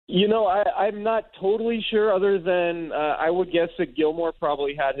I'm not totally sure, other than I would guess that Gilmore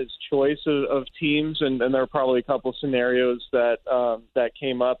probably had his choice of teams, and there are probably a couple scenarios that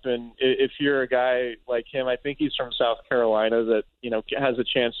came up. And if you're a guy like him, I think he's from South Carolina, that has a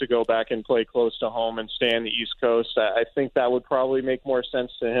chance to go back and play close to home and stay on the East Coast. I think that would probably make more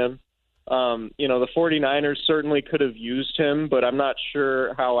sense to him. The 49ers certainly could have used him, but I'm not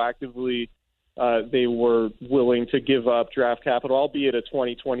sure how actively they were willing to give up draft capital, albeit a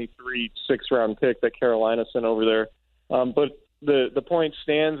 2023 sixth-round pick that Carolina sent over there. But the point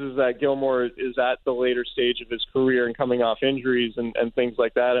stands is that Gilmore is at the later stage of his career and coming off injuries and things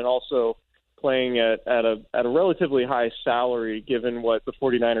like that, and also playing at a relatively high salary given what the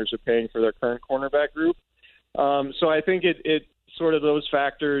 49ers are paying for their current cornerback group. So I think it sort of those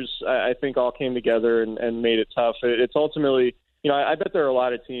factors, I think, all came together and made it tough. It's ultimately, I bet there are a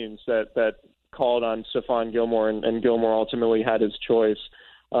lot of teams that called on Stephon Gilmore, and Gilmore ultimately had his choice.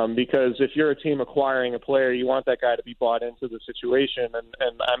 Because if you're a team acquiring a player, you want that guy to be bought into the situation,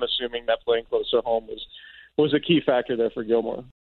 and I'm assuming that playing close to home was a key factor there for Gilmore.